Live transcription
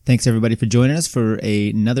Thanks, everybody, for joining us for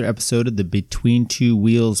another episode of the Between Two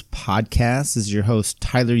Wheels podcast. This is your host,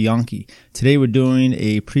 Tyler Yonke. Today, we're doing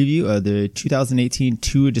a preview of the 2018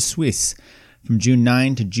 Tour de Suisse from June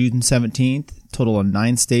 9 to June 17th. Total of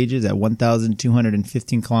 9 stages at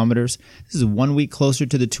 1,215 kilometers. This is 1 week closer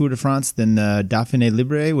to the Tour de France than the Dauphiné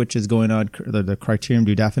Libre, which is going on, the Critérium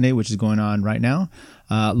du Dauphiné, which is going on right now.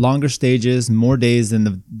 Longer stages, more days than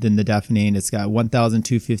the Dauphiné, and it's got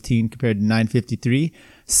 1,215 compared to 953.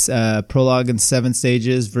 Prologue in 7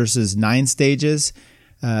 stages versus 9 stages.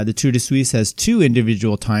 The Tour de Suisse has 2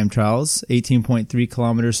 individual time trials, 18.3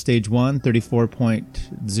 kilometers stage 1,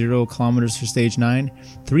 34.0 kilometers for stage 9,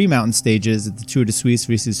 3 mountain stages at the Tour de Suisse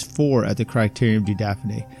versus 4 at the Critérium du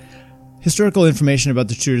Dauphiné. Historical information about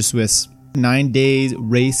the Tour de Suisse: 9-day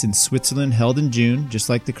race in Switzerland held in June, just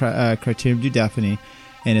like the Critérium du Dauphiné,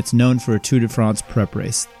 and it's known for a Tour de France prep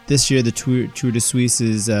race. This year, the Tour de Suisse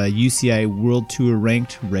is a UCI World Tour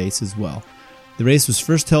ranked race as well. The race was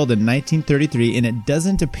first held in 1933, and it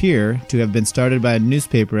doesn't appear to have been started by a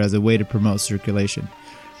newspaper as a way to promote circulation.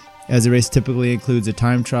 As the race typically includes a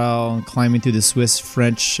time trial, climbing through the Swiss,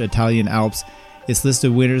 French, Italian Alps, its list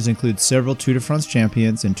of winners includes several Tour de France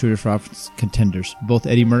champions and Tour de France contenders. Both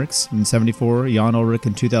Eddy Merckx in 1974, Jan Ullrich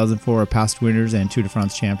in 2004 are past winners and Tour de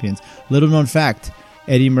France champions. Little known fact,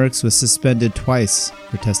 Eddy Merckx was suspended twice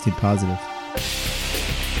for testing positive.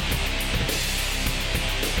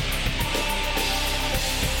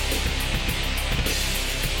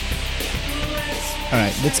 All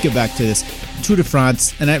right, let's get back to this Tour de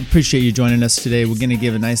France, and I appreciate you joining us today. We're going to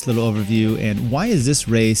give a nice little overview, and why is this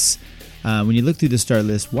race, when you look through the start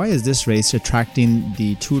list, why is this race attracting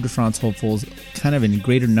the Tour de France hopefuls kind of in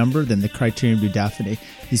greater number than the Critérium du Dauphiné?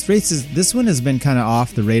 These races, this one has been kind of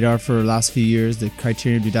off the radar for the last few years. The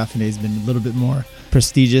Critérium du Dauphiné has been a little bit more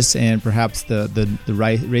prestigious and perhaps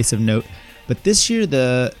the race of note. But this year,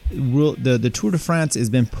 the Tour de France has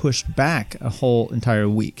been pushed back a whole entire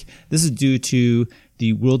week. This is due to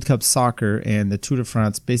the World Cup soccer and the Tour de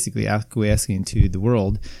France basically acquiescing to the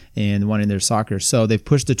world and wanting their soccer. So they've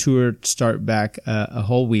pushed the Tour start back a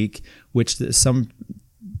whole week, which some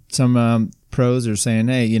pros are saying,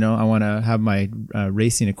 hey, I want to have my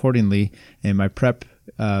racing accordingly and my prep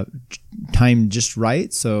time just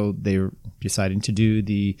right. So they're deciding to do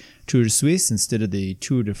the Tour de Suisse instead of the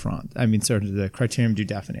Tour de France. The Critérium du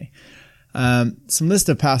Dauphiné. Some list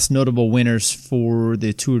of past notable winners for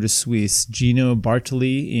the Tour de Suisse: Gino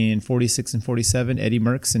Bartali in 46 and 47, Eddy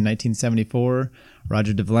Merckx in 1974,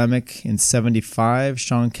 Roger de Vlaeminck in 75,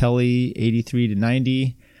 Sean Kelly 83 to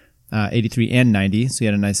 90, 83 and 90, so he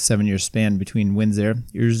had a nice 7-year span between wins there.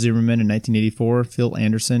 Urs Zimmermann in 1984, Phil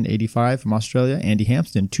Anderson 85 from Australia, Andy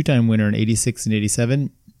Hampsten, 2-time winner in 86 and 87,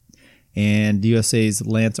 and the USA's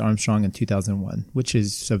Lance Armstrong in 2001, which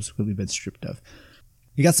has subsequently been stripped of.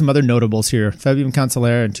 You got some other notables here: Fabian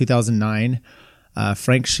Cancellara in 2009,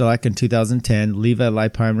 Frank Schleck in 2010, Levi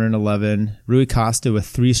Leipheimer in 11, Rui Costa with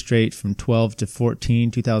 3 straight from 12 to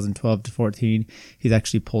 14, 2012 to 14. He's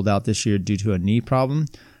actually pulled out this year due to a knee problem.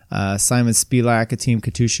 Simon Spilak at Team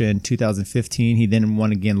Katusha in 2015. He then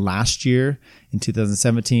won again last year in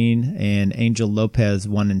 2017, and Angel Lopez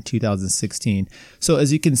won in 2016. So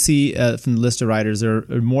as you can see from the list of riders, there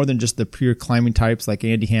are more than just the pure climbing types like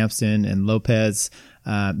Andy Hampsten and Lopez.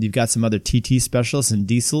 You've got some other TT specialists and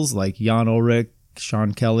diesels like Jan Ullrich,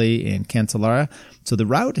 Sean Kelly, and Cancellara. So the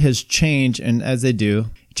route has changed, and as they do,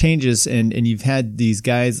 changes, and you've had these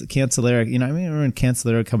guys, Cancellara, I remember when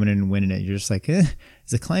Cancellara coming in and winning it, you're just like, is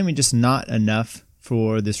the climbing just not enough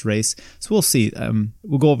for this race? So we'll see.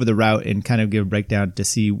 We'll go over the route and kind of give a breakdown to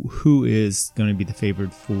see who is going to be the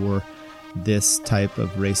favorite for this type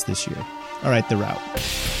of race this year. All right, the route.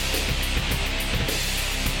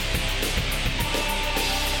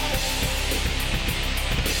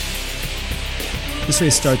 This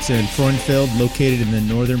race starts in Frauenfeld, located in the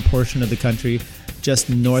northern portion of the country, just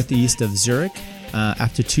northeast of Zurich.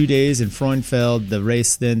 After 2 days in Frauenfeld, the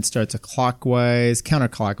race then starts a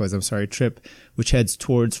counterclockwise trip, which heads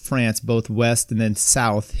towards France, both west and then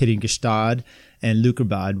south, hitting Gstaad and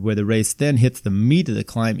Leukerbad, where the race then hits the meat of the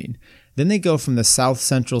climbing. Then they go from the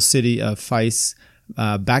south-central city of Fais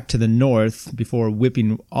back to the north before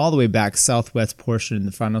whipping all the way back southwest portion in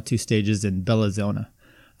the final 2 stages in Bellinzona.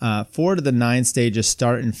 4 to the 9 stages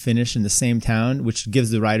start and finish in the same town, which gives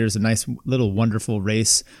the riders a nice little wonderful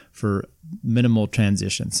race for minimal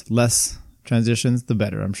transitions. Less transitions, the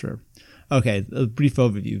better, I'm sure. Okay, a brief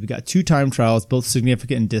overview. We've got 2 time trials, both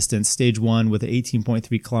significant in distance. Stage 1 with an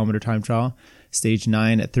 18.3 kilometer time trial. Stage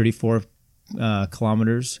 9 at 34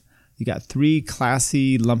 kilometers. You got 3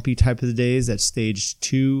 classy, lumpy type of days at stage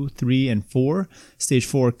 2, 3, and 4. Stage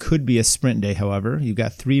 4 could be a sprint day, however. You've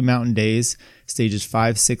got 3 mountain days, stages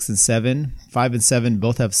 5, 6, and 7. 5 and 7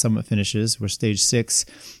 both have summit finishes, where stage 6,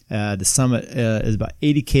 the summit is about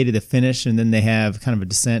 80K to the finish, and then they have kind of a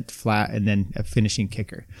descent, flat, and then a finishing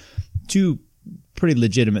kicker. 2 pretty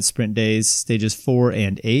legitimate sprint days, stages 4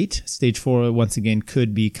 and 8. Stage 4, once again,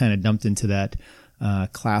 could be kind of dumped into that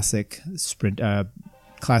classic sprint,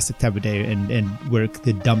 classic type of day, and where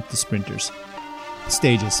they dump the sprinters.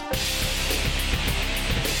 Stages.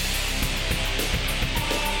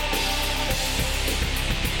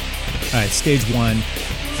 All right, stage 1,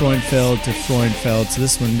 Frauenfeld to Frauenfeld. So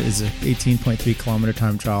this one is an 18.3 kilometer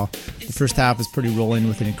time trial. The first half is pretty rolling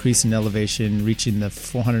with an increase in elevation, reaching the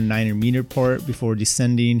 409 meter part before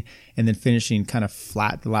descending and then finishing kind of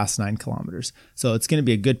flat the last 9 kilometers. So it's going to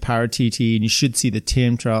be a good power TT, and you should see the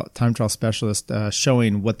time trial specialist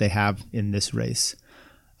showing what they have in this race.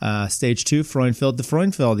 Stage 2, Frauenfeld to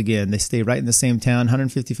Frauenfeld again. They stay right in the same town,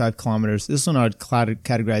 155 kilometers. This one I would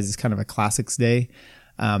categorize as kind of a classics day.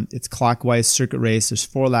 It's clockwise circuit race. There's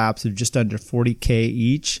 4 laps of just under 40K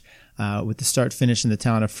each, with the start finish in the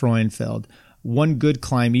town of Frauenfeld. One good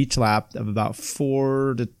climb each lap of about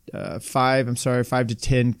 5 to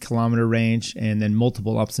 10 kilometer range, and then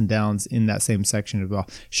multiple ups and downs in that same section as well.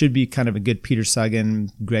 Should be kind of a good Peter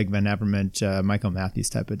Sagan, Greg Van Avermaet, Michael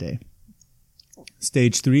Matthews type of day.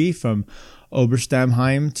 Stage 3, from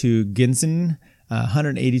Oberstamheim to Ginzen,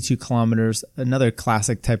 182 kilometers, another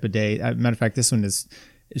classic type of day. Matter of fact, this one is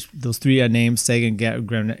those 3 names, Sagan,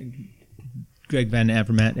 Greg Van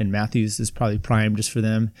Avermaet, and Matthews, is probably prime just for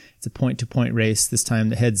them. It's a point-to-point race. This time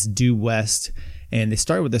the heads due west, and they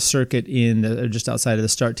start with a circuit just outside of the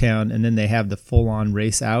start town, and then they have the full-on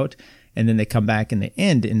race out, and then they come back and they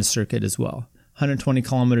end in the circuit as well. 120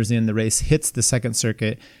 kilometers in, the race hits the second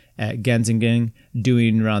circuit at Genzingen,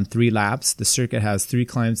 doing around 3 laps. The circuit has 3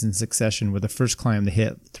 climbs in succession, where the first climb they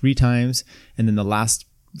hit 3 times, and then the last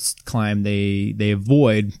climb they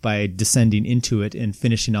avoid by descending into it and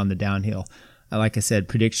finishing on the downhill. Like I said,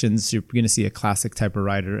 predictions, you're going to see a classic type of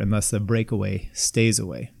rider unless the breakaway stays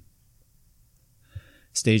away.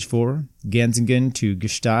 Stage 4, Genzingen to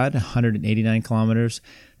Gstaad, 189 kilometers.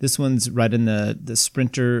 This one's right in the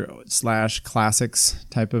sprinter / classics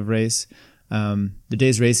type of race. The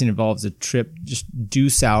day's racing involves a trip just due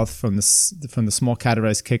south from the small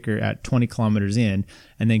categorized kicker at 20 kilometers in,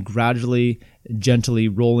 and then gradually, gently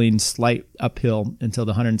rolling slight uphill until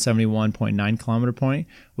the 171.9 kilometer point,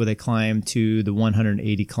 where they climb to the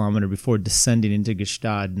 180 kilometer before descending into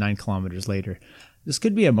Gstaad 9 kilometers later. This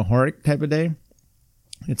could be a Mohoric type of day.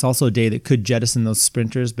 It's also a day that could jettison those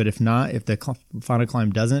sprinters, but if the final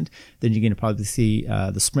climb doesn't, then you're going to probably see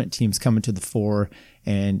the sprint teams coming to the fore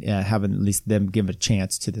and having at least them give a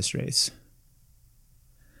chance to this race.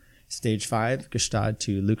 Stage 5, Gstaad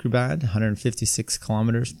to Leukerbad, 156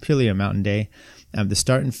 kilometers, purely a mountain day. The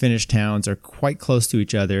start and finish towns are quite close to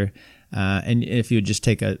each other, and if you would just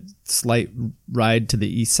take a slight ride to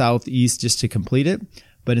the southeast just to complete it,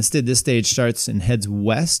 but instead this stage starts and heads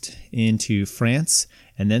west into France,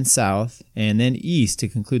 and then south, and then east to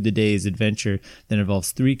conclude the day's adventure that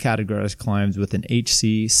involves 3 categorized climbs with an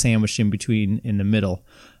HC sandwiched in between in the middle,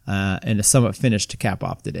 and a summit finish to cap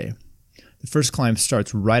off the day. The first climb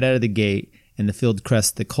starts right out of the gate, and the field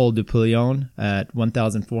crests the Col du Pilon at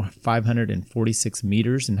 1,546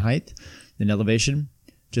 meters in height in elevation,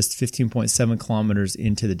 just 15.7 kilometers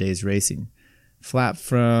into the day's racing. Flat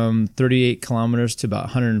from 38 kilometers to about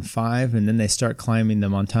 105, and then they start climbing the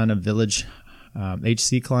Montana Village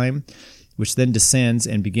HC climb, which then descends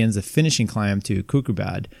and begins a finishing climb to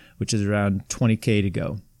Kukerbad, which is around 20K to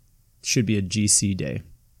go. Should be a GC day.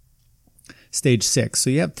 Stage 6. So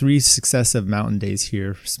you have 3 successive mountain days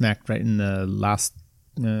here, smacked right in the last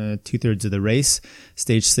 2/3 of the race.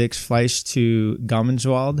 Stage 6, Fleisch to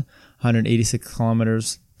Gamenswald, 186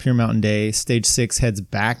 kilometers, pure mountain day. Stage 6 heads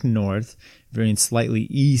back north, veering slightly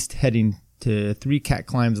east, heading to 3 cat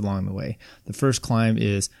climbs along the way. The first climb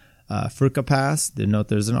is Furka Pass, note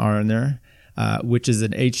there's an R in there, which is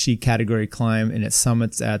an HC category climb, and it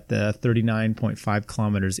summits at the 39.5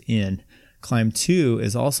 kilometers in. Climb 2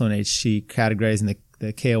 is also an HC categorizing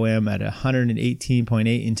the KOM at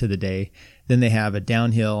 118.8 into the day. Then they have a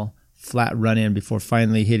downhill flat run-in before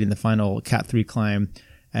finally hitting the final Cat 3 climb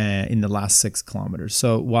in the last 6 kilometers.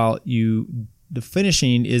 So while the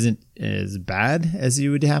finishing isn't as bad as you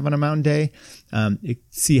would have on a mountain day, you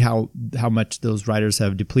see how much those riders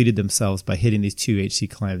have depleted themselves by hitting these 2 HC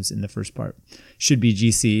climbs in the first part. Should be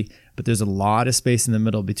GC, but there's a lot of space in the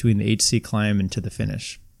middle between the HC climb and to the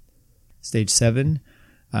finish. Stage 7,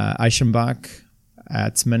 Eichenbach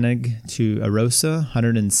Atzmenig to Arosa,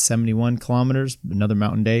 171 kilometers, another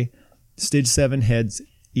mountain day. Stage 7 heads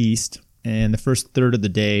east, and the first third of the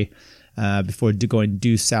day before going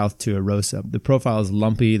due south to Arosa. The profile is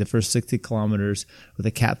lumpy, the first 60 kilometers with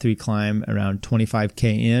a Cat 3 climb around 25K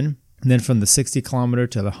in. And then from the 60 kilometer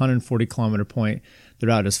to the 140 kilometer point, the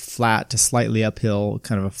route is flat to slightly uphill,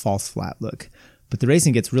 kind of a false flat look. But the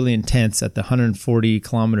racing gets really intense at the 140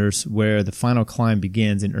 kilometers where the final climb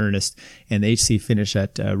begins in earnest, and the HC finish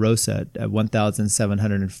at Rosa at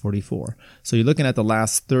 1,744. So you're looking at the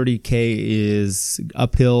last 30K is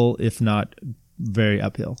uphill, if not very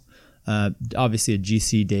uphill. Obviously a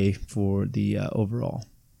GC day for the overall.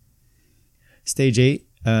 Stage 8,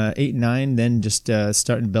 8 and 9, then just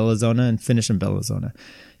start in Bellizona and finish in Bellizona.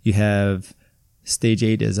 You have Stage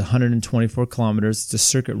 8 is 124 kilometers. It's a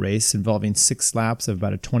circuit race involving 6 laps of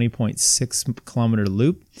about a 20.6 kilometer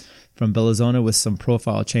loop from Bellizona with some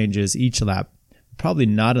profile changes each lap. Probably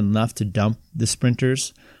not enough to dump the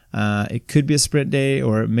sprinters. It could be a sprint day,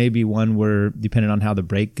 or it may be one where, depending on how the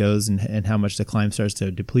break goes and how much the climb starts to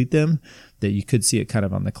deplete them, that you could see it kind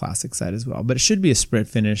of on the classic side as well. But it should be a sprint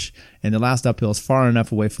finish, and the last uphill is far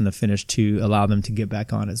enough away from the finish to allow them to get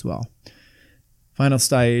back on as well. Final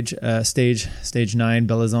stage 9,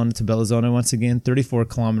 Bellizona to Bellizona once again, 34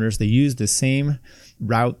 kilometers. They used the same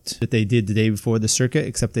route that they did the day before the circuit,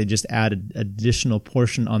 except they just added additional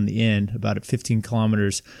portion on the end, about 15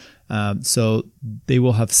 kilometers. So they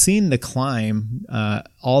will have seen the climb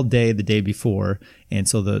all day the day before, and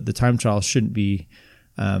so the time trial shouldn't be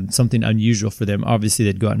something unusual for them. Obviously,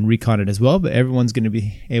 they'd go out and recon it as well, but everyone's going to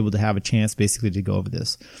be able to have a chance basically to go over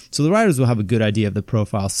this. So the riders will have a good idea of the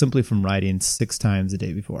profile simply from riding 6 times the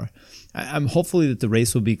day before. I'm hopefully that the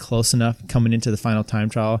race will be close enough coming into the final time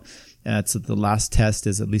trial so the last test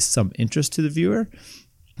is at least some interest to the viewer,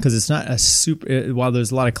 because it's not a super, while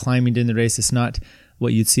there's a lot of climbing in the race, it's not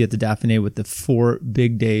what you'd see at the Dauphiné with the 4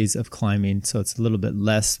 big days of climbing. So it's a little bit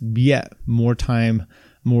less, yet more time,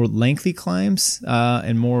 more lengthy climbs,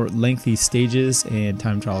 and more lengthy stages and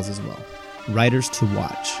time trials as well. Riders to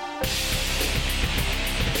watch.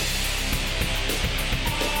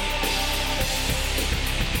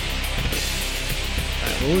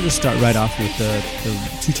 We'll just start right off with the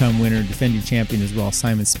 2-time winner, defending champion as well,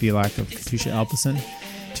 Simon Spilak of Katusha Alpecin.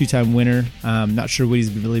 2-time winner. Not sure what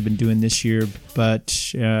he's really been doing this year, but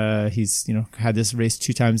he's had this race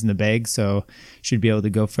 2 times in the bag, so should be able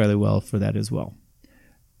to go fairly well for that as well.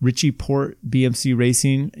 Richie Porte, BMC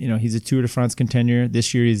Racing, he's a Tour de France contender.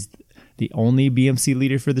 This year he's the only BMC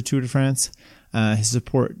leader for the Tour de France. His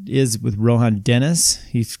support is with Rohan Dennis.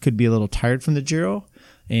 He could be a little tired from the Giro.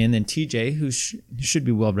 And then TJ, who should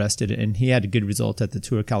be well rested, and he had a good result at the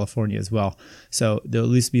Tour of California as well. So there'll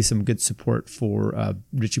at least be some good support for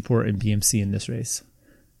Richie Porte and BMC in this race.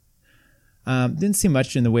 Didn't see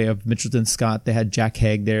much in the way of Mitchelton Scott. They had Jack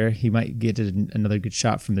Haig there. He might get another good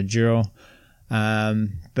shot from the Giro.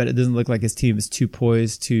 But it doesn't look like his team is too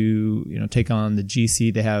poised to take on the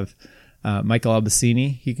GC. They have Michael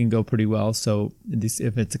Albacini. He can go pretty well. So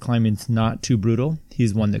if it's a climbing not too brutal,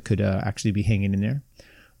 he's one that could actually be hanging in there.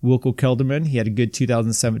 Wilco Kelderman, he had a good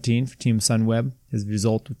 2017 for Team Sunweb. His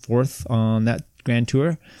result 4th on that Grand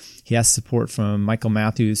Tour. He has support from Michael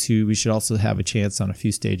Matthews, who we should also have a chance on a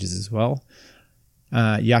few stages as well.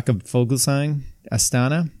 Jakob Fogelsang,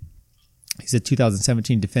 Astana. He's a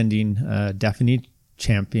 2017 defending Dauphiné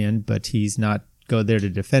champion, but he's not go there to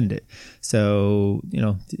defend it. So,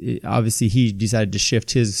 obviously he decided to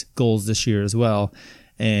shift his goals this year as well,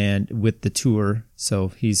 and with the Tour. So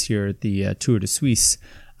he's here at the Tour de Suisse.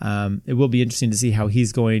 It will be interesting to see how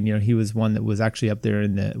he's going. He was one that was actually up there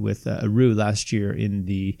with Aru last year in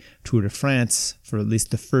the Tour de France for at least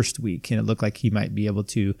the first week, and it looked like he might be able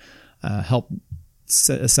to help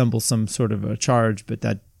assemble some sort of a charge, but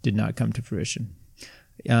that did not come to fruition.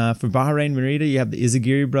 For Bahrain Merida, you have the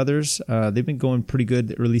Izagiri brothers. They've been going pretty good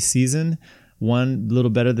the early season. One a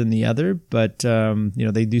little better than the other, but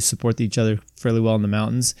they do support each other fairly well in the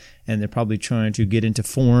mountains, and they're probably trying to get into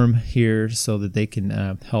form here so that they can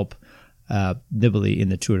help Nibali in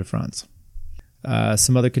the Tour de France.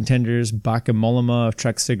 Some other contenders, Baka Mollema of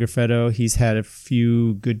Trek Segafredo. He's had a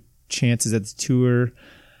few good chances at the Tour.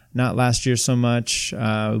 Not last year so much.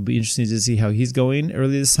 It'll be interesting to see how he's going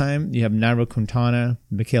early this time. You have Nairo Quintana,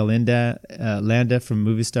 Mikel Landa from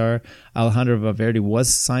Movistar. Alejandro Valverde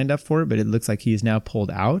was signed up for it, but it looks like he is now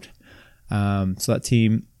pulled out. So that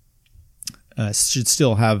team should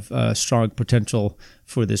still have strong potential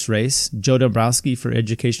for this race. Joe Dombrowski for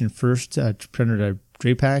Education First, Preneur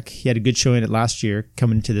Drapac. He had a good showing at last year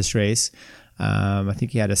coming into this race. I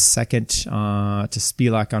think he had a second to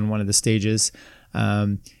Spilak on one of the stages.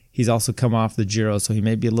 He's also come off the Giro, so he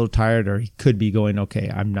may be a little tired, or he could be going,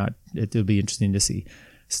 okay, I'm not. It'll be interesting to see.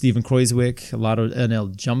 Steven Kruijswijk, a lot of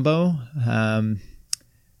NL Jumbo.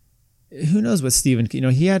 Who knows what Steven,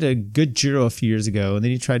 he had a good Giro a few years ago, and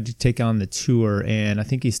then he tried to take on the Tour, and I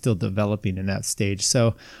think he's still developing in that stage.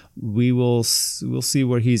 So we'll see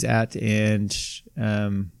where he's at, and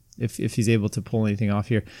if he's able to pull anything off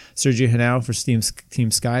here. Sergio Henao for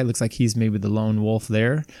Team Sky, looks like he's maybe the lone wolf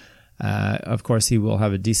there. Of course, he will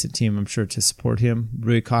have a decent team, I'm sure, to support him.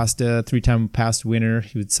 Rui Costa, 3-time past winner.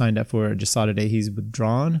 He was signed up for it. I just saw today he's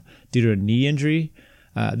withdrawn due to a knee injury.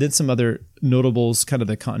 Then some other notables, kind of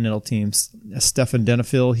the continental teams. Stefan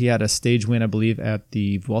Denifil, he had a stage win, I believe, at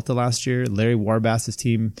the Vuelta last year. Larry Warbass, his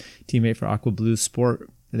teammate for Aqua Blue Sport.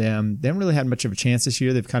 They haven't really had much of a chance this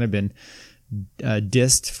year. They've kind of been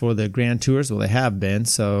dissed for the Grand Tours. Well, they have been.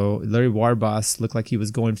 So Larry Warbass looked like he was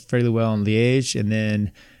going fairly well in Liège, and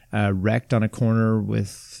then wrecked on a corner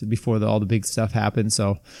before all the big stuff happened.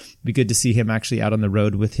 So it'd be good to see him actually out on the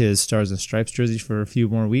road with his Stars and Stripes jersey for a few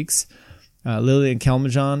more weeks. Lilian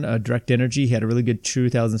Kelmajan, Direct Energy, he had a really good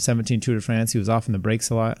 2017 Tour de France. He was off in the brakes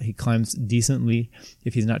a lot. He climbs decently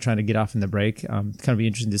if he's not trying to get off in the brake. Kind of be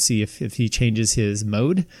interesting to see if he changes his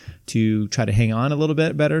mode to try to hang on a little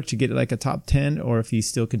bit better to get like a top 10, or if he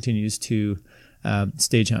still continues to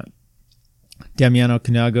stage hunt. Damiano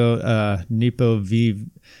Cunego, Nippo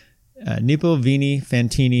Vini,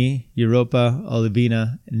 Fantini, Europa,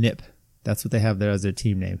 Olivina, Nip. That's what they have there as their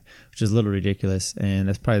team name, which is a little ridiculous, and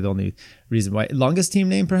that's probably the only reason why. Longest team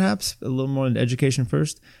name, perhaps, a little more in education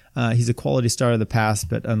first. He's a quality star of the past,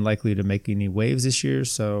 but unlikely to make any waves this year,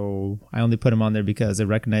 so I only put him on there because I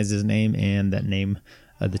recognize his name, and that name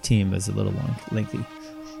of the team is a little lengthy.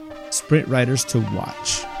 Sprint riders to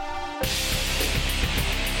watch.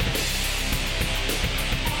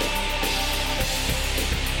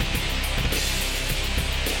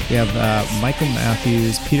 We have Michael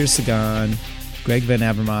Matthews, Peter Sagan, Greg Van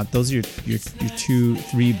Avermaet. Those are your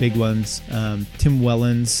 2-3 big ones. Tim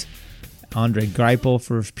Wellens, Andre Greipel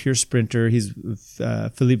for pure sprinter. He's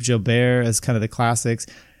Philippe Gilbert as kind of the classics.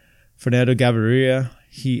 Fernando Gaviria,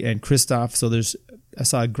 he and Christoph. So I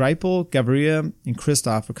saw Greipel, Gaviria, and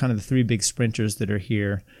Christoph are kind of the 3 big sprinters that are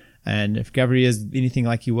here. And if Gaviria is anything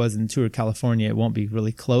like he was in the Tour of California, it won't be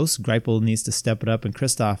really close. Greipel needs to step it up, and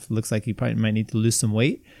Christoph looks like he probably might need to lose some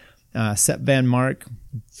weight. Sepp Van Mark,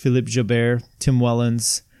 Philippe Gilbert, Tim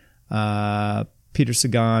Wellens, Peter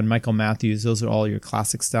Sagan, Michael Matthews, those are all your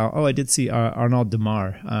classic style. Oh, I did see Arnaud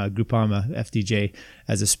Demar, Groupama FDJ,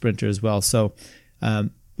 as a sprinter as well. So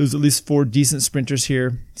there's at least 4 decent sprinters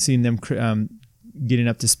here. Seeing them getting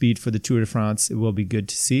up to speed for the Tour de France, it will be good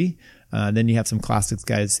to see. Then you have some classics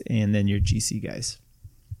guys, and then your GC guys.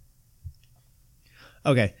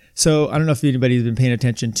 Okay, so I don't know if anybody's been paying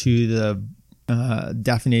attention to the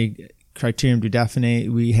Dauphiné, Criterium du Dauphiné.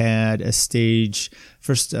 We had a stage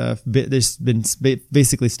first. There's been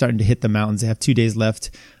basically starting to hit the mountains. They have 2 days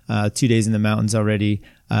left, 2 days in the mountains already.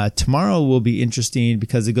 Tomorrow will be interesting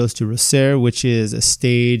because it goes to Rossères, which is a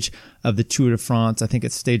stage of the Tour de France. I think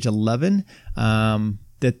it's stage 11.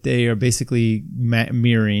 That they are basically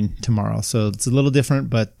mirroring tomorrow. So it's a little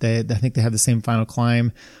different, but I think they have the same final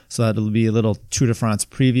climb. So that'll be a little Tour de France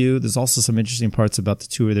preview. There's also some interesting parts about the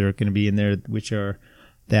tour that are going to be in there, which are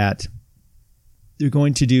that they're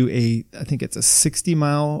going to do I think it's a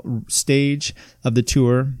 60-mile stage of the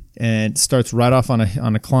tour, and it starts right off on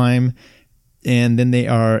a climb. And then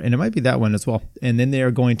and it might be that one as well. And then they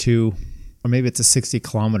are going to, or maybe it's a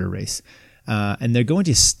 60-kilometer race. And they're going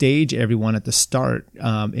to stage everyone at the start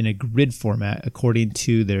in a grid format according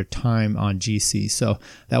to their time on GC. So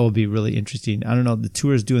that will be really interesting. I don't know. The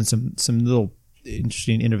tour is doing some little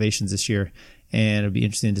interesting innovations this year, and it'll be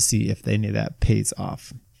interesting to see if any of that pays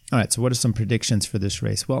off. All right. So what are some predictions for this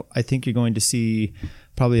race? Well, I think you're going to see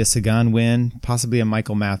probably a Sagan win, possibly a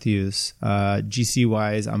Michael Matthews. GC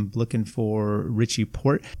wise, I'm looking for Richie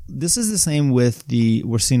Porte. This is the same we're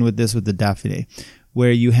seeing with the Dauphiné,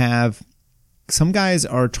 where you have some guys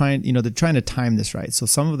are trying to time this right. So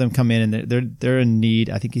some of them come in and they're in need.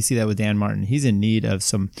 I think you see that with Dan Martin. He's in need of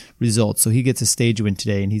some results. So he gets a stage win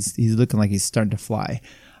today, and he's looking like he's starting to fly.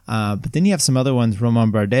 But then you have some other ones,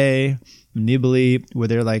 Romain Bardet, Nibali, where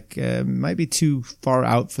they're like, might be too far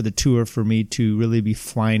out for the tour for me to really be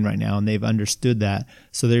flying right now. And they've understood that.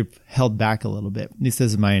 So they're held back a little bit. At least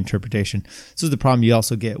this is my interpretation. This is the problem you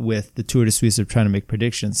also get with the Tour de Suisse of trying to make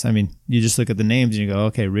predictions. I mean, you just look at the names and you go,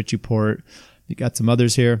 okay, Richie Porte, you got some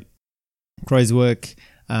others here, Kruijswijk,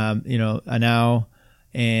 Anau,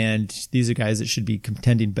 And these are guys that should be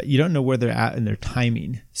contending, but you don't know where they're at in their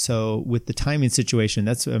timing. So with the timing situation,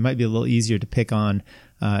 it might be a little easier to pick on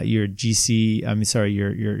your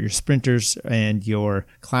your sprinters and your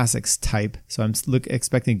classics type. So I'm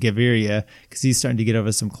expecting Gaviria, because he's starting to get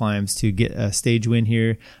over some climbs, to get a stage win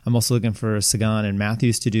here. I'm also looking for Sagan and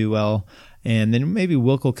Matthews to do well. And then maybe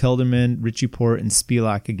Wilco Kelderman, Richie Porte, and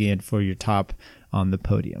Spivak again for your top on the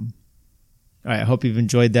podium. All right, I hope you've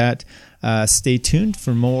enjoyed that. Stay tuned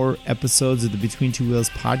for more episodes of the Between Two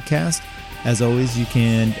Wheels podcast. As always, you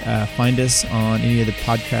can find us on any of the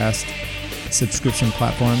podcast subscription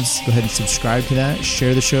platforms. Go ahead and subscribe to that.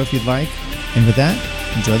 Share the show if you'd like. And with that,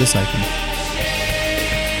 enjoy the cycling.